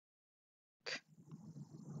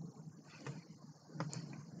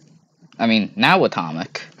I mean, now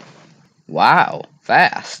atomic. Wow,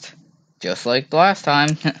 fast. Just like the last time.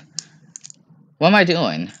 What am I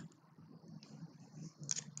doing?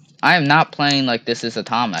 I am not playing like this is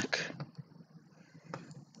atomic.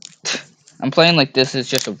 I'm playing like this is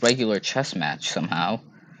just a regular chess match somehow.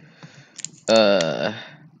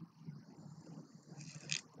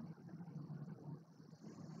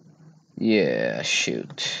 Yeah,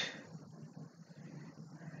 shoot.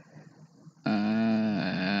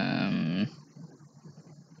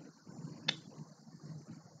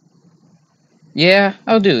 Yeah,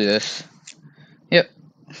 I'll do this. Yep.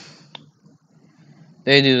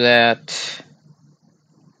 They do that.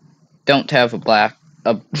 Don't have a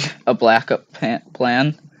a backup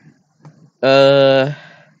plan. Yeah,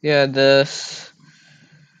 this.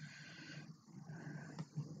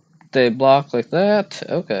 They block like that.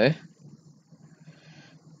 Okay.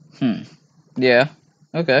 Yeah.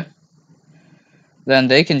 Okay. Then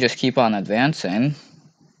they can just keep on advancing.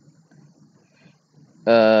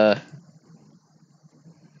 Uh.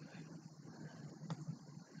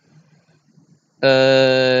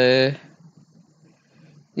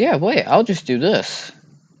 Yeah, wait, I'll just do this.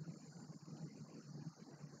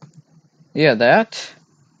 Yeah, that.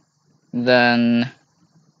 Then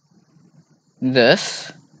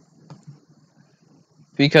this.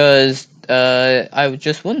 Because, I would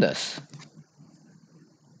just win this.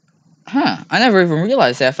 Huh, I never even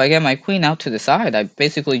realized that if I get my queen out to the side, I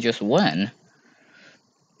basically just win.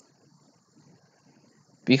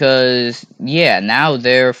 Because, yeah, now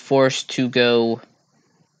they're forced to go...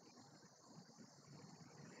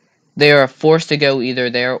 They are forced to go either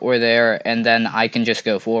there or there, and then I can just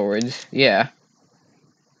go forwards. Yeah.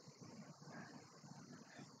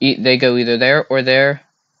 They go either there or there.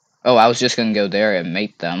 Oh, I was just gonna go there and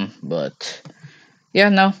mate them, but... Yeah,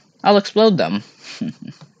 no. I'll explode them.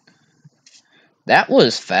 That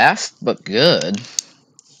was fast, but good.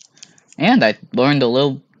 And I learned a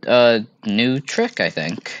little, new trick, I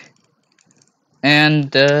think.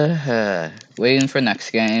 And, waiting for next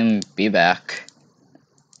game, be back.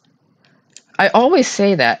 I always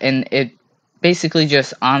say that, and it basically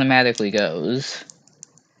just automatically goes.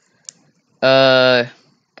 Yeah,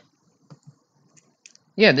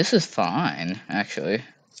 this is fine, actually.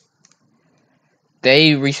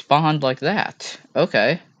 They respond like that.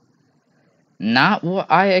 Okay. Not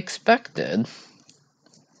what I expected.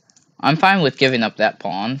 I'm fine with giving up that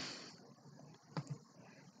pawn.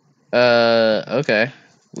 Okay.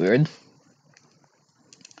 Weird.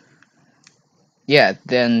 Yeah,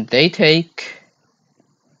 then they take...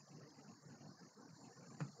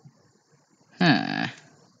 Huh.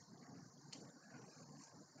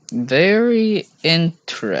 Very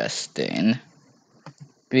interesting.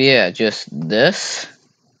 But yeah, just this.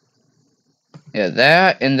 Yeah,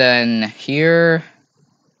 that, and then here...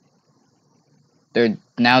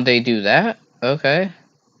 Now they do that? Okay.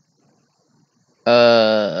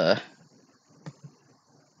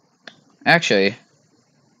 Actually,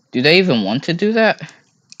 do they even want to do that?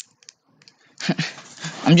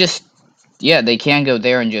 I'm just... Yeah, they can go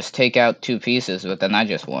there and just take out 2 pieces, but then I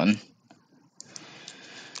just won.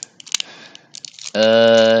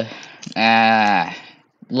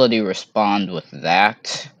 Bloody respond with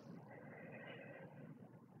that.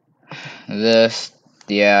 This...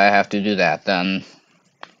 Yeah, I have to do that then.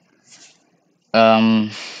 Oh,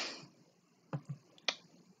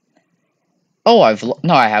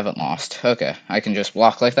 no, I haven't lost. Okay, I can just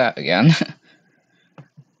block like that again.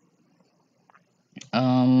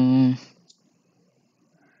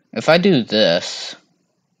 If I do this,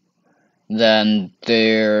 then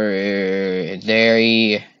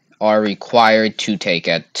they are required to take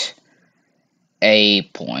at a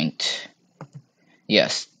point.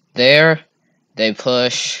 Yes, there, they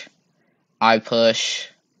push, I push,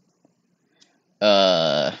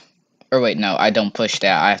 or wait, no, I don't push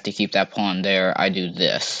that, I have to keep that pawn there, I do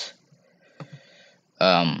this.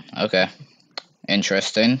 Okay.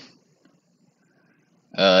 Interesting.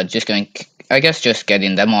 Just going, I guess just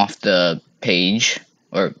getting them off the page,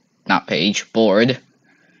 or not page, board.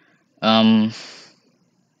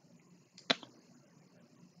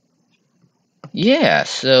 Yeah,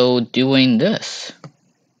 so doing this.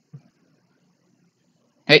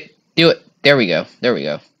 Hey, do it. There we go. There we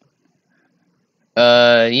go.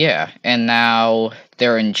 Yeah, and now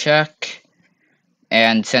they're in check,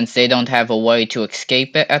 and since they don't have a way to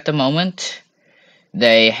escape it at the moment,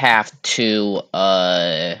 they have to,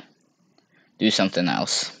 do something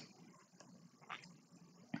else.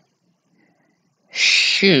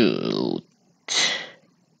 Shoot.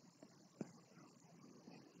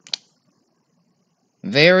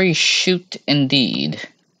 Very shoot indeed.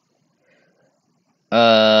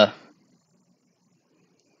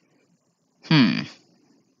 Hmm.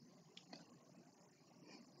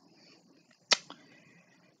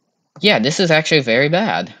 Yeah, this is actually very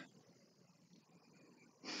bad.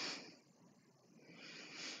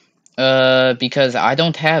 Because I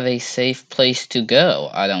don't have a safe place to go,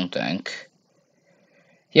 I don't think.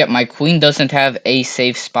 Yeah, my queen doesn't have a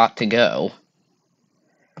safe spot to go.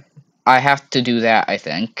 I have to do that, I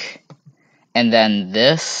think. And then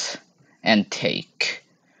this, and take.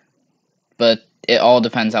 But it all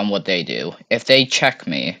depends on what they do. If they check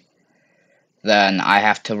me, then I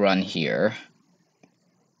have to run here.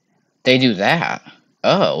 They do that.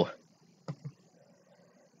 Oh.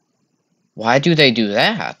 Why do they do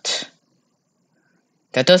that?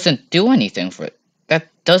 That doesn't do anything for it. That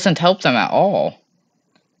doesn't help them at all.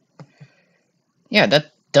 Yeah,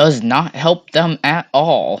 that does not help them at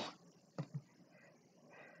all.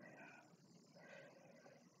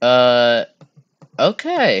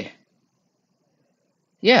 Okay.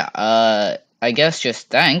 Yeah, I guess just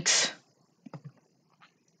thanks.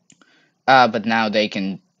 But now they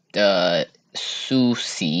can,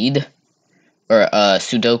 succeed. Or,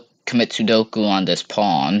 commit Sudoku on this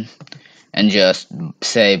pawn. And just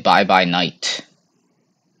say bye-bye knight.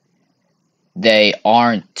 They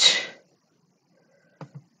aren't.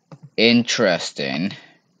 Interesting.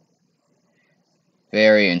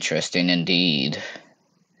 Very interesting indeed.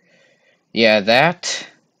 Yeah, that.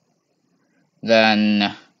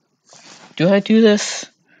 Then. Do I do this?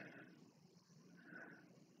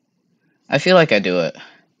 I feel like I do it.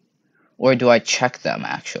 Or do I check them,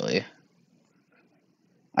 actually?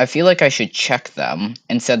 I feel like I should check them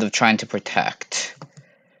instead of trying to protect.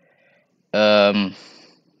 If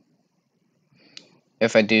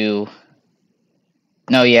I do...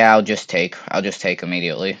 No, yeah, I'll just take. I'll just take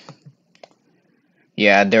immediately.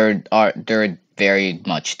 Yeah, they're very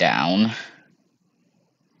much down.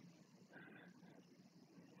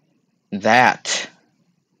 That.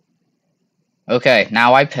 Okay,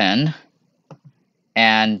 now I pin.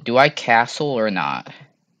 And do I castle or not?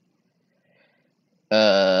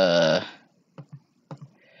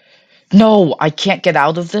 No, I can't get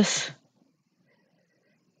out of this.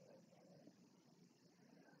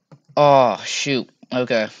 Oh, shoot.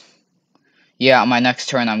 Okay. Yeah, my next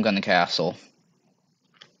turn I'm gonna castle.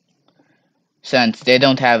 Since they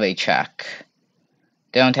don't have a check.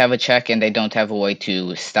 They don't have a check and they don't have a way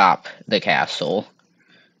to stop the castle.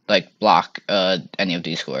 Like, block, any of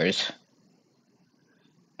these squares.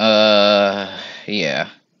 Yeah.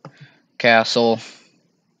 Castle.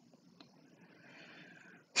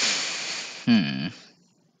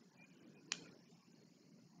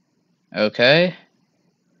 Okay.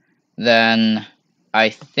 Then, I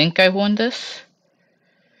think I won this?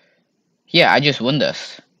 Yeah, I just won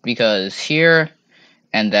this. Because here,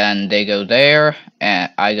 and then they go there,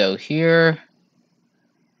 and I go here.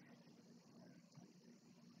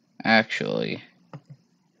 Actually,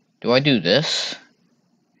 do I do this?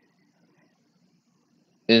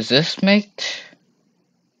 Is this mate?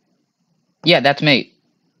 Yeah, that's mate.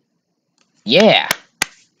 Yeah!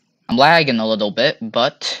 I'm lagging a little bit,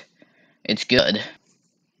 but it's good.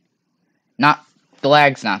 Not, the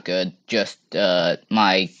lag's not good, just,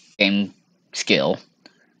 my game skill.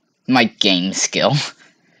 My game skill.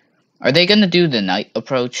 Are they gonna do the knight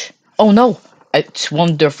approach? Oh no! It's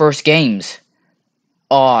one of their first games.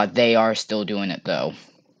 Oh, they are still doing it though.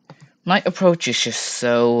 Knight approach is just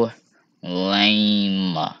so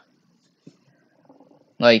lame.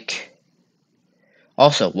 Like,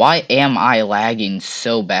 also, why am I lagging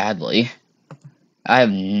so badly? I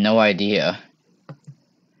have no idea.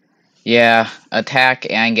 Yeah, attack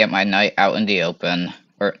and get my knight out in the open.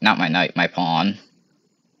 Or, not my knight, my pawn.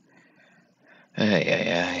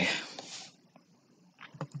 Ay.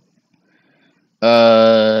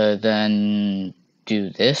 Then do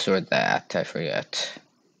this or that, I forget.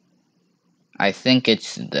 I think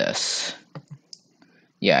it's this.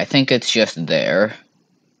 Yeah, I think it's just there.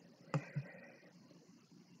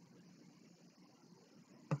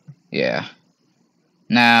 Yeah.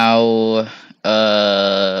 Now,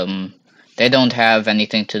 they don't have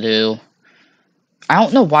anything to do. I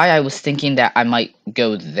don't know why I was thinking that I might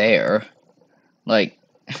go there. Like,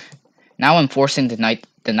 now I'm forcing the knight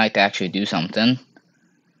to actually do something.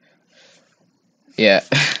 Yeah.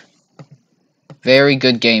 Very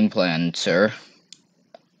good game plan, sir.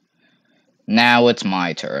 Now it's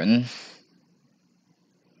my turn.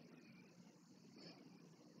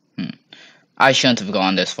 I shouldn't have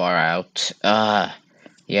gone this far out.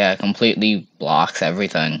 Yeah, completely blocks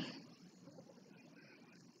everything.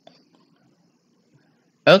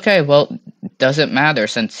 Okay, well, doesn't matter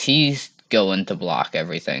since he's going to block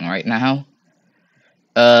everything right now.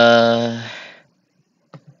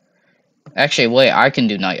 Actually, wait, I can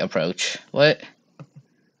do knight approach. What?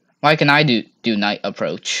 Why can I do knight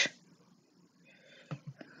approach?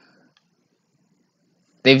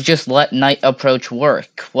 They've just let knight approach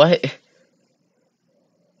work. What?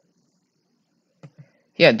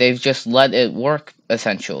 Yeah, they've just let it work,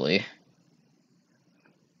 essentially.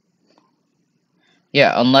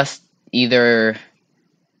 Yeah, unless either...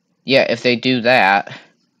 Yeah, if they do that,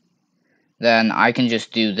 then I can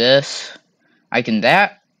just do this. I can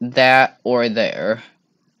that, or there.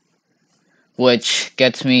 Which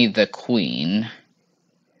gets me the queen.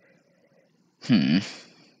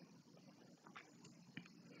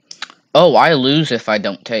 Oh, I lose if I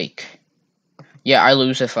don't take. Yeah, I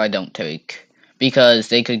lose if I don't take. Because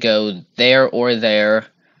they could go there or there.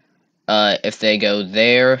 If they go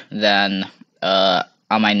there, then, on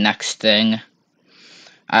my next thing,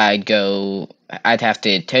 I'd have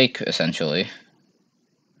to take, essentially.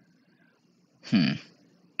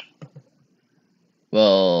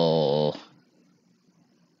 Well...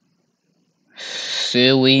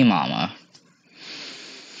 Suey mama.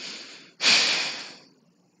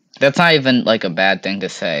 That's not even, like, a bad thing to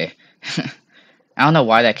say. I don't know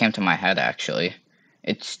why that came to my head, actually.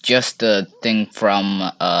 It's just a thing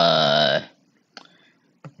from,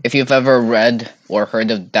 if you've ever read or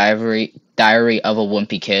heard of Diary of a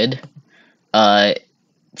Wimpy Kid,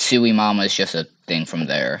 Suey Mama is just a thing from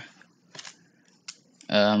there.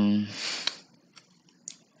 It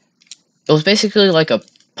was basically like a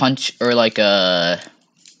punch, or like a,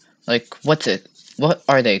 what's it, what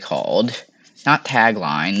are they called? Not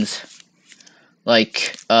taglines.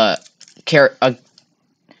 Like, a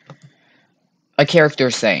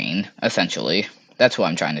character saying, essentially. That's what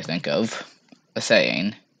I'm trying to think of. A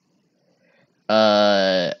saying.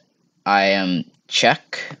 I am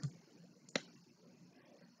check.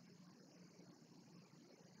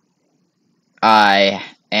 I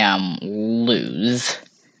am lose.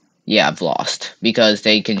 Yeah, I've lost. Because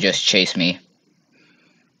they can just chase me.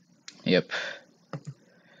 Yep.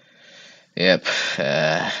 Yep.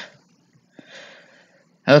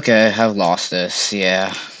 Okay, I've lost this,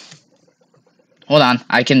 yeah. Hold on,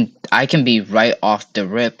 I can be right off the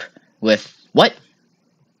rip with... What?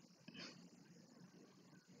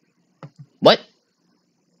 What?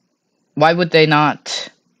 Why would they not...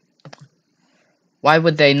 Why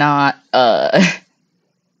would they not, yeah,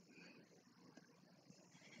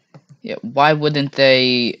 why wouldn't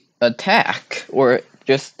they attack? Or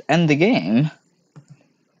just end the game?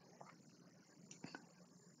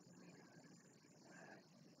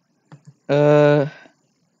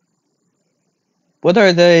 What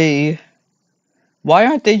are they... Why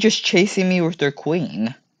aren't they just chasing me with their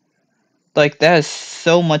queen? Like, that is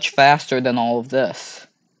so much faster than all of this.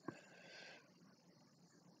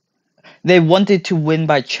 They wanted to win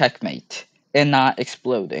by checkmate, and not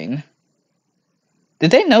exploding.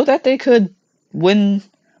 Did they know that they could win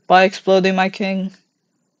by exploding my king?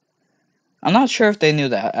 I'm not sure if they knew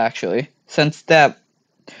that, actually. Since that...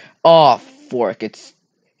 Oh, fork, it's...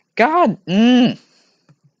 God, I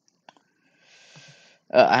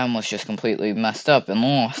almost just completely messed up and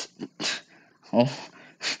lost. Oh,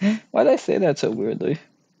 why did I say that so weirdly?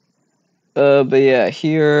 But yeah,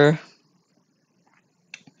 here...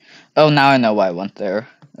 Oh, now I know why I went there.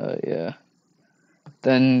 Yeah.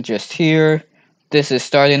 Then just here, this is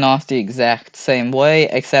starting off the exact same way,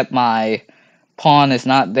 except my pawn is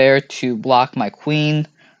not there to block my queen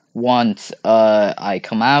once, I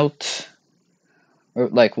come out. Or,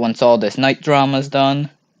 like, once all this knight drama's done.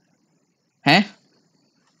 Huh?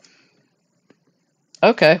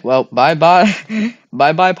 Okay, well, bye-bye.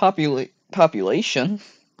 Bye-bye population.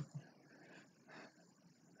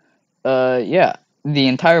 Yeah. The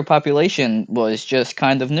entire population was just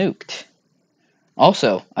kind of nuked.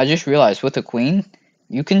 Also, I just realized with the queen,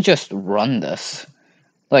 you can just run this.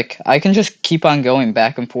 Like, I can just keep on going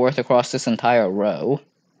back and forth across this entire row.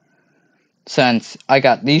 Since I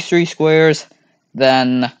got these 3 squares,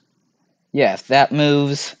 then, yeah, if that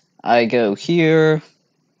moves, I go here.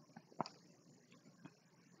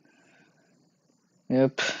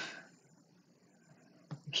 Yep.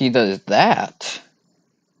 He does that.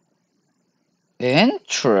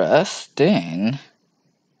 Interesting.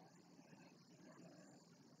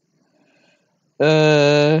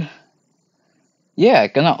 Yeah,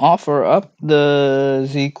 gonna offer up the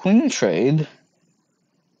Z-Queen trade.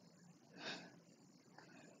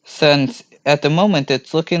 Since, at the moment,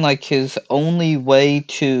 it's looking like his only way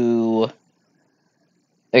to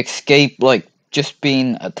escape, like, just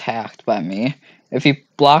being attacked by me. If he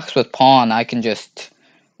blocks with pawn, I can just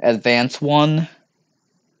advance 1.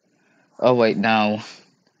 Oh, wait, no.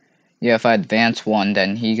 Yeah, if I advance 1,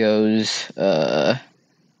 then he goes,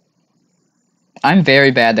 I'm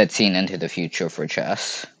very bad at seeing into the future for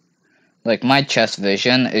chess. Like, my chess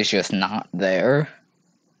vision is just not there.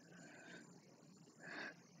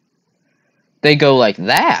 They go like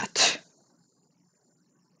that.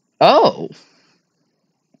 Oh.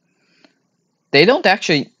 They don't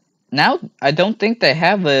actually... Now, I don't think they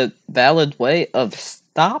have a valid way of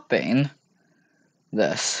stopping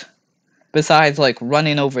this. Besides, like,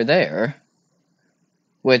 running over there.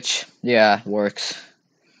 Which, yeah, works.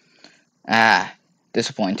 Ah,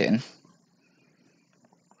 disappointing.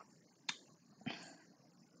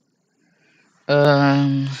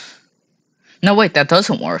 No, wait, that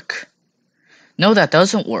doesn't work. No, that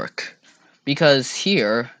doesn't work. Because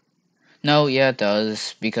here... No, yeah, it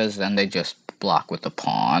does. Because then they just block with the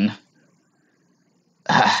pawn.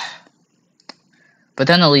 But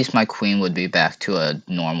then at least my queen would be back to a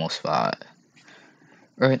normal spot.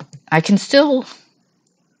 Or I can still...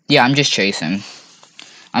 Yeah, I'm just chasing.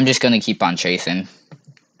 I'm just gonna keep on chasing.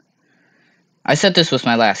 I said this was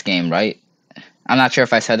my last game, right? I'm not sure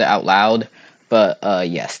if I said it out loud, but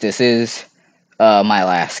yes, this is my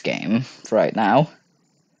last game for right now.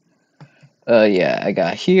 Yeah, I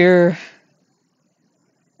got here,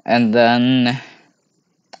 and then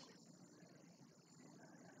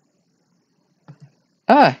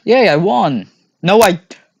yay, I won. No,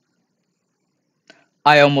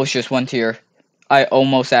 I almost just went here. I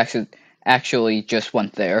almost actually just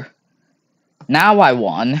went there. Now I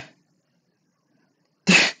won.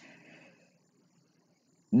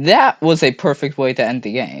 That was a perfect way to end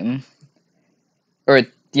the game. Or,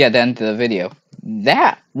 yeah, the end of the video.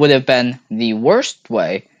 That would have been the worst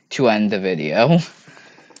way to end the video.